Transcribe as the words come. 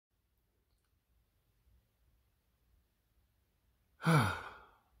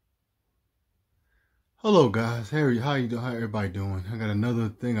Hello guys, Harry, how you doing? How everybody doing? I got another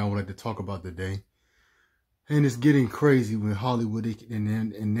thing I would like to talk about today, and it's getting crazy with Hollywood,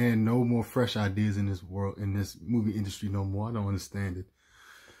 and then no more fresh ideas in this world, in this movie industry no more. I don't understand it.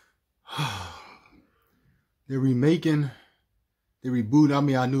 They're remaking, they reboot. I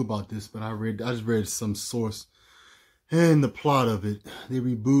mean, I knew about this, but I just read some source and the plot of it. They're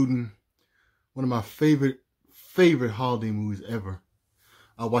rebooting one of my favorite holiday movies ever.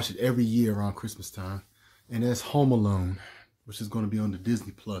 I watch it every year around Christmas time. And that's Home Alone, which is going to be on the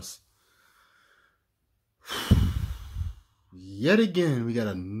Disney Plus. Yet again, we got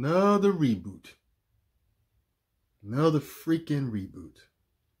another reboot. Another freaking reboot.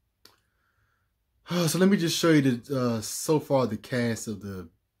 So let me just show you so far the cast of the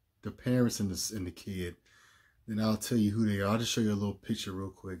parents and the kid. Then I'll tell you who they are. I'll just show you a little picture real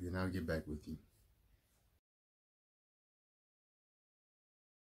quick, and I'll get back with you.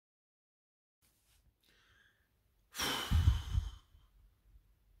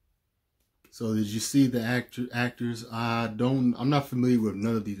 So did you see the actors? I'm not familiar with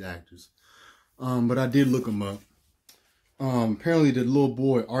none of these actors. But I did look them up. Apparently the little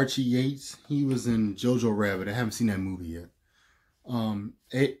boy, Archie Yates, he was in Jojo Rabbit. I haven't seen that movie yet.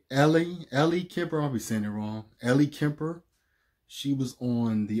 Ellie Kemper, I'll be saying it wrong. Ellie Kemper, she was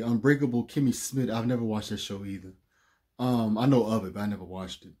on the Unbreakable Kimmy Schmidt. I've never watched that show either. I know of it, but I never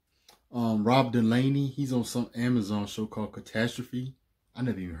watched it. Rob Delaney, he's on some Amazon show called Catastrophe. I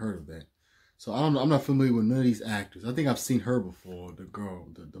never even heard of that. So I'm not familiar with none of these actors. I think I've seen her before, the girl,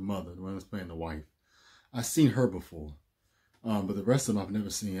 the mother, the one that's playing the wife. I've seen her before. But the rest of them I've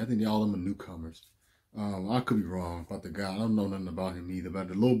never seen. I think all of them are newcomers. I could be wrong about the guy. I don't know nothing about him either. But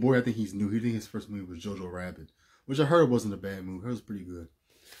the little boy, I think he's new. He think his first movie was Jojo Rabbit, which I heard wasn't a bad movie. It was pretty good.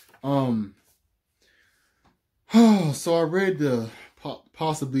 So I read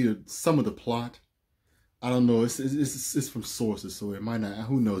possibly some of the plot. I don't know. It's from sources, so it might not.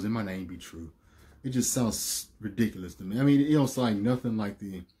 Who knows? It might not even be true. It just sounds ridiculous to me. I mean, it don't sound like nothing like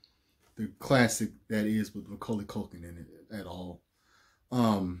the classic that is with Macaulay Culkin in it at all.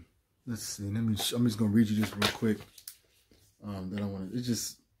 Let's see. I'm just gonna read you this real quick. That I want to. It's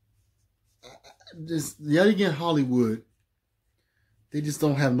just yet again Hollywood. They just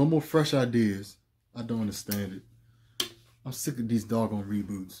don't have no more fresh ideas. I don't understand it. I'm sick of these doggone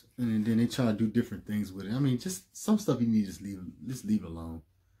reboots, and then they try to do different things with it. I mean, just some stuff you need to just leave alone.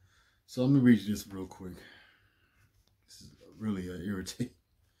 So let me read you this real quick. This is really irritating.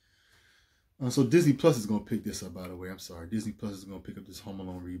 So Disney Plus is gonna pick this up. By the way, I'm sorry. Disney Plus is gonna pick up this Home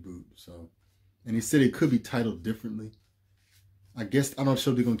Alone reboot. So, and they said it could be titled differently. I guess I'm not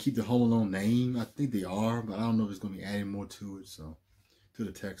sure if they're gonna keep the Home Alone name. I think they are, but I don't know if it's gonna be adding more to it. So, to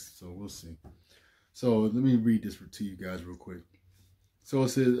the text. So we'll see. So let me read this to you guys real quick. So it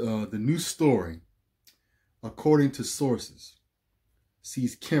says, the new story, according to sources,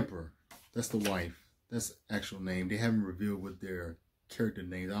 sees Kemper, that's the wife, that's the actual name. They haven't revealed what their character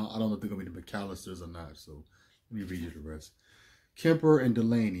names. I don't know if they're going to be the McAllisters or not. So let me read you the rest. Kemper and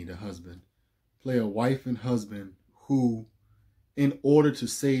Delaney, the husband, play a wife and husband who, in order to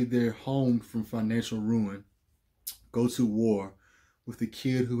save their home from financial ruin, go to war with the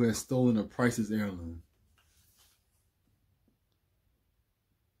kid who has stolen a priceless heirloom.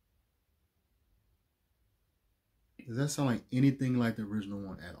 Does that sound like anything like the original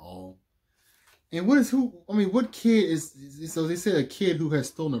one at all? And what kid is, so they said a kid who has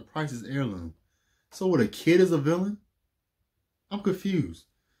stolen a priceless heirloom. So what, a kid is a villain? I'm confused.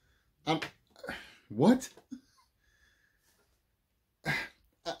 What? I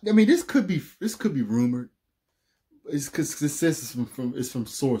mean, this could be rumored. It's because it says it's from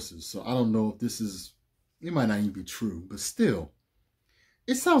sources, so I don't know if this is. It might not even be true, but still,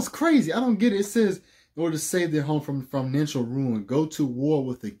 it sounds crazy. I don't get it. It says in order to save their home from financial ruin, go to war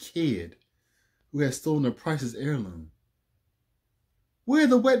with a kid who has stolen a priceless heirloom. Where are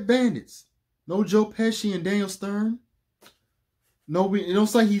the wet bandits? No Joe Pesci and Daniel Stern. No, it don't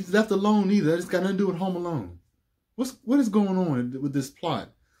say he's left alone either. It's got nothing to do with Home Alone. What is going on with this plot?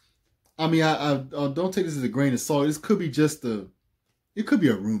 I mean, I don't take this as a grain of salt. This could be it could be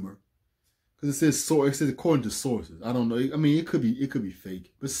a rumor, because it says according to sources. I don't know. I mean, it could be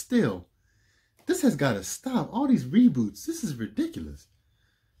fake, but still, this has got to stop. All these reboots, this is ridiculous.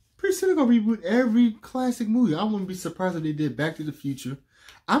 Pretty soon they're gonna reboot every classic movie. I wouldn't be surprised if they did Back to the Future.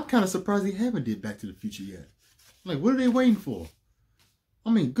 I'm kind of surprised they haven't did Back to the Future yet. Like, what are they waiting for? I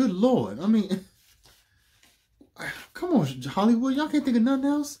mean, good Lord. I mean, come on, Hollywood. Y'all can't think of nothing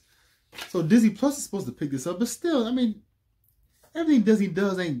else? So Disney Plus is supposed to pick this up, but still, I mean, everything Disney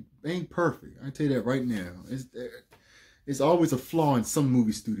does ain't perfect. I tell you that right now. it's always a flaw in some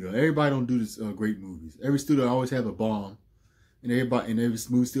movie studio. Everybody don't do this great movies. Every studio always have a bomb, and every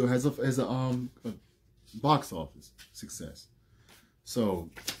movie studio has a box office success. So,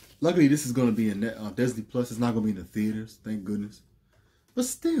 luckily, this is going to be in Disney Plus. It's not going to be in the theaters, thank goodness. But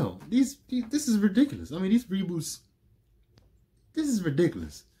still, this is ridiculous. I mean, these reboots, this is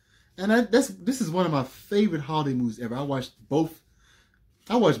ridiculous. And this is one of my favorite holiday movies ever. I watched both.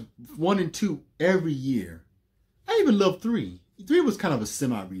 I watched 1 and 2 every year. I even love 3. 3 was kind of a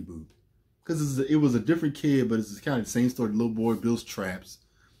semi-reboot. Because it was a different kid, but it's kind of the same story. The little boy builds traps.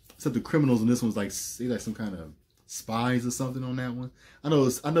 Except the criminals in this one's like some kind of spies or something on that one. I know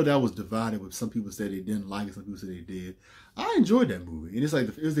that was divided with some people said they didn't like it, some people said they did. I enjoyed that movie. And it's like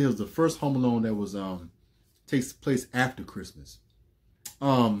it was the first Home Alone that was takes place after Christmas.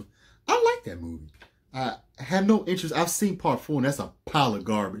 I like that movie. I had no interest. I've seen part 4 and that's a pile of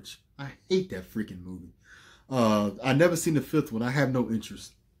garbage. I hate that freaking movie. I never seen the 5th one. I have no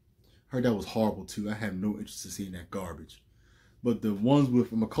interest. Heard that was horrible too. I have no interest in seeing that garbage. But the ones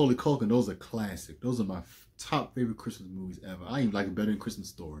with Macaulay Culkin, those are classic. Those are my top favorite Christmas movies ever. I even like it better than Christmas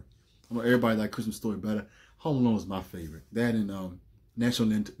Story. I know everybody like Christmas Story better. Home Alone is my favorite. That and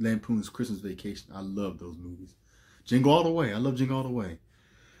National Lampoon's Christmas Vacation. I love those movies. Jingle All the Way. I love Jingle All the Way.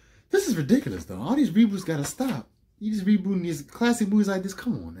 This is ridiculous though. All these reboots gotta stop. You just rebooting these classic movies like this.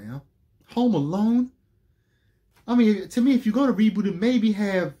 Come on now. Home Alone. I mean, to me, if you're gonna reboot it, maybe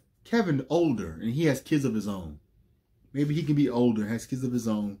have Kevin older and he has kids of his own. Maybe he can be older, has kids of his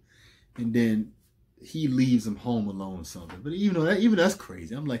own, and then he leaves him home alone or something. But even that's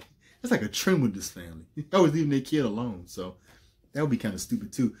crazy. I'm like, that's like a trend with this family. They always leaving their kid alone. So that would be kind of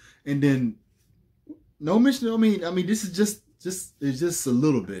stupid too. And then no mention. I mean, this is just a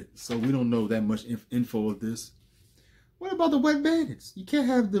little bit. So we don't know that much info of this. What about the Wet Bandits? You can't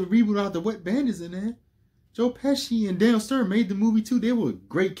have the reboot out the Wet Bandits in there. Joe Pesci and Daniel Stern made the movie too. They were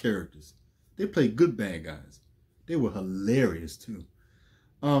great characters. They played good bad guys. They were hilarious too.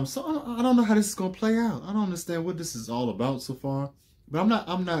 So I don't know how this is gonna play out. I don't understand what this is all about so far. But I'm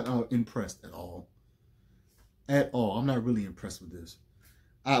not impressed at all. At all. I'm not really impressed with this.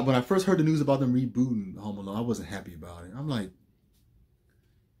 When I first heard the news about them rebooting Home Alone, I wasn't happy about it. I'm like,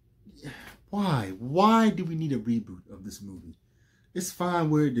 why? Why do we need a reboot of this movie? It's fine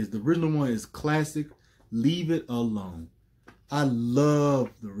where it is. The original one is classic. Leave it alone. I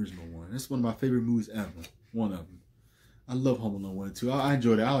love the original one. It's one of my favorite movies ever. One of them. I love Home Alone 1 and 2. I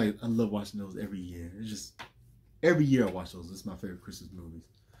enjoyed it. I love watching those every year. It's just every year I watch those. It's my favorite Christmas movies.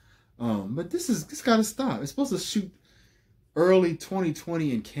 But this gotta stop. It's supposed to shoot early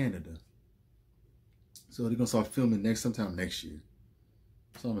 2020 in Canada. So they're gonna start filming sometime next year.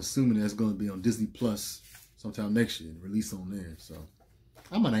 So I'm assuming that's gonna be on Disney Plus sometime next year, release on there. So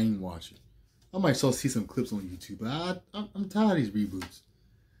I might not even watch it. I might still see some clips on YouTube, but I'm tired of these reboots.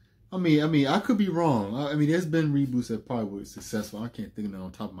 I mean, I could be wrong. I mean, there's been reboots that probably were successful. I can't think of them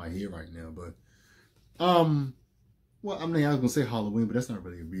on top of my head right now, but well, I mean, I was gonna say Halloween, but that's not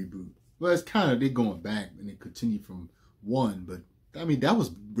really a reboot. Well, it's kind of they going back and they continue from 1, but I mean that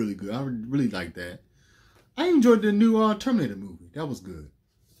was really good. I really liked that. I enjoyed the new Terminator movie. That was good.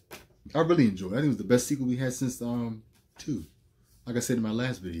 I really enjoyed it. I think it was the best sequel we had since 2. Like I said in my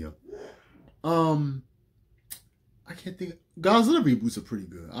last video. I can't think. Godzilla reboots are pretty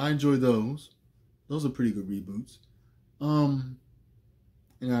good. I enjoy those. Those are pretty good reboots. And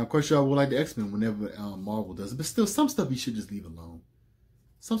I'm quite sure I would like the X-Men whenever Marvel does it. But still, some stuff you should just leave alone.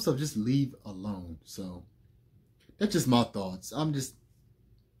 Some stuff just leave alone. So that's just my thoughts. I'm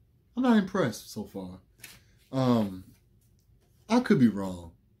not impressed so far. I could be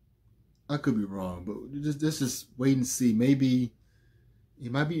wrong. But let's just wait and see. Maybe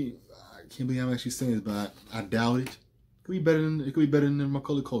it might be. I can't believe I'm actually saying this, but I doubt it. It could be better than the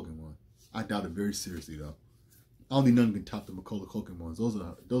Macaulay Culkin one. I doubt it very seriously though. I don't think none can top the Macaulay Culkin ones. Those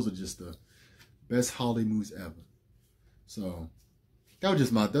are just the best holiday movies ever. So that was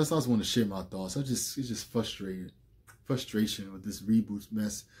just I just want to share my thoughts. It's just frustration with this reboot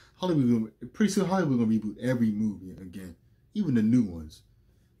mess. Pretty soon Hollywood gonna reboot every movie again, even the new ones.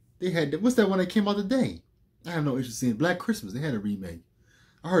 They had what's that one that came out today? I have no interest in Black Christmas. They had a remake.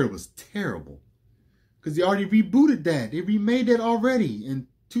 I heard it was terrible because they already rebooted that. They remade that already in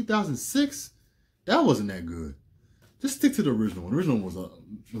 2006. That wasn't that good. Just stick to the original one. The original one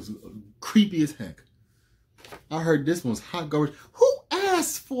was creepy as heck. I heard this one's hot garbage. Who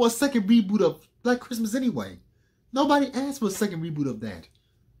asked for a second reboot of Black Christmas anyway? Nobody asked for a second reboot of that.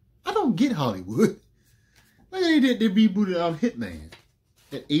 I don't get Hollywood. Like they rebooted Hitman.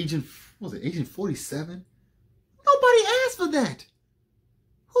 That Agent 47? Nobody asked for that.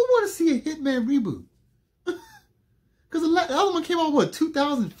 Who want to see a Hitman reboot? Because The other one came out, what,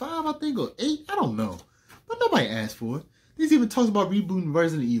 2005, I think, or 8? I don't know. But nobody asked for it. These even talks about rebooting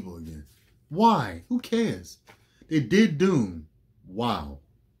Resident Evil again. Why? Who cares? They did Doom. Wow.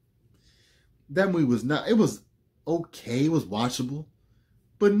 That movie was not, it was okay, it was watchable.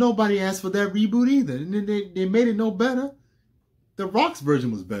 But nobody asked for that reboot either. And then they made it no better. The Rock's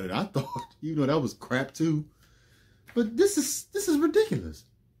version was better, I thought. Even though that was crap too. But this is ridiculous.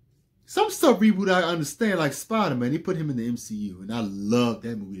 Some stuff reboot I understand, like Spider-Man. They put him in the MCU, and I love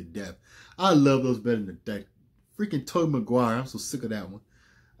that movie to death. I love those better than that freaking Tobey Maguire. I'm so sick of that one.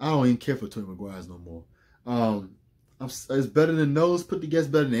 I don't even care for Tobey Maguire's no more. It's better than those put together.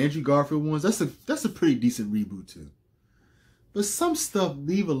 Better than Andrew Garfield ones. That's a pretty decent reboot too. But some stuff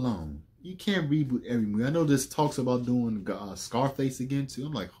leave alone. You can't reboot every movie. I know there's talks about doing Scarface again too.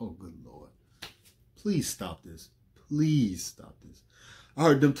 I'm like, oh good Lord, please stop this. Please stop this. I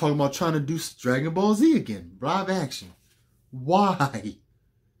heard them talking about trying to do Dragon Ball Z again. Live action. Why?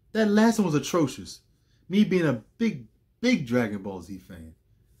 That last one was atrocious. Me being a big Dragon Ball Z fan.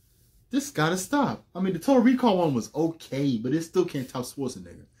 This gotta stop. I mean, the Total Recall one was okay, but it still can't top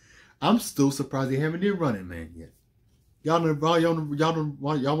Schwarzenegger. I'm still surprised they haven't did Running Man yet. Y'all want to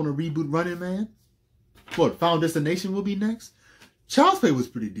reboot Running Man? What, Final Destination will be next? Child's Play was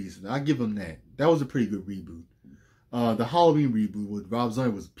pretty decent. I give them that. That was a pretty good reboot. The Halloween reboot with Rob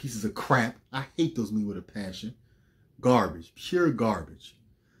Zombie was pieces of crap. I hate those movies with a passion. Garbage. Pure garbage.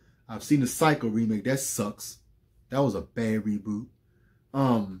 I've seen the Psycho remake. That sucks. That was a bad reboot.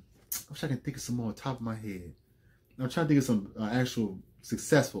 I wish I could think of some more on top of my head. I'm trying to think of some actual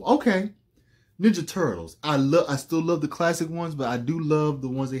successful. Okay. Ninja Turtles. I still love the classic ones, but I do love the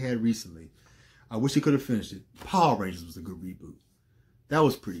ones they had recently. I wish they could have finished it. Power Rangers was a good reboot. That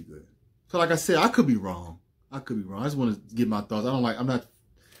was pretty good. So like I said, I could be wrong. I just want to get my thoughts. I'm not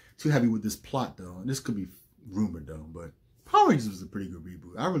too happy with this plot though. And this could be rumored though, but Power Rangers was a pretty good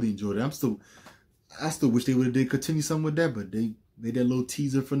reboot. I really enjoyed it. I still wish they would have did continue something with that, but they did a little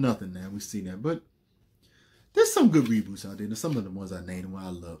teaser for nothing now. We've seen that. But there's some good reboots out there. There's some of the ones I named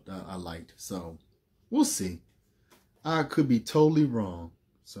and I liked. So we'll see. I could be totally wrong.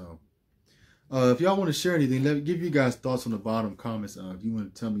 So if y'all want to share anything, let me give you guys thoughts on the bottom comments. If you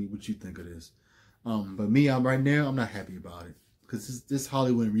want to tell me what you think of this. But me, right now, I'm not happy about it. Because this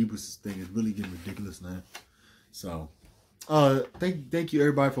Hollywood reboots thing is really getting ridiculous now. So thank you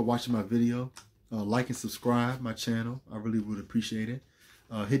everybody for watching my video. Like and subscribe my channel. I really would appreciate it.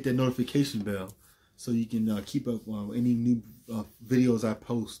 Hit that notification bell so you can keep up any new videos I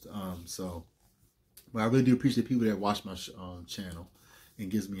post. But I really do appreciate people that watch my channel and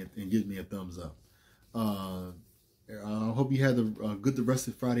gives me a thumbs up. I hope you had a good the rest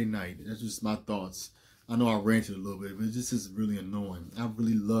of Friday night. That's just my thoughts. I know I ranted a little bit, but this is really annoying. I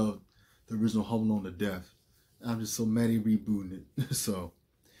really loved the original Home Alone to death. I'm just so mad at rebooting it. So,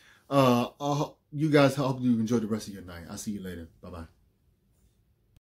 you guys, I hope you enjoy the rest of your night. I'll see you later. Bye-bye.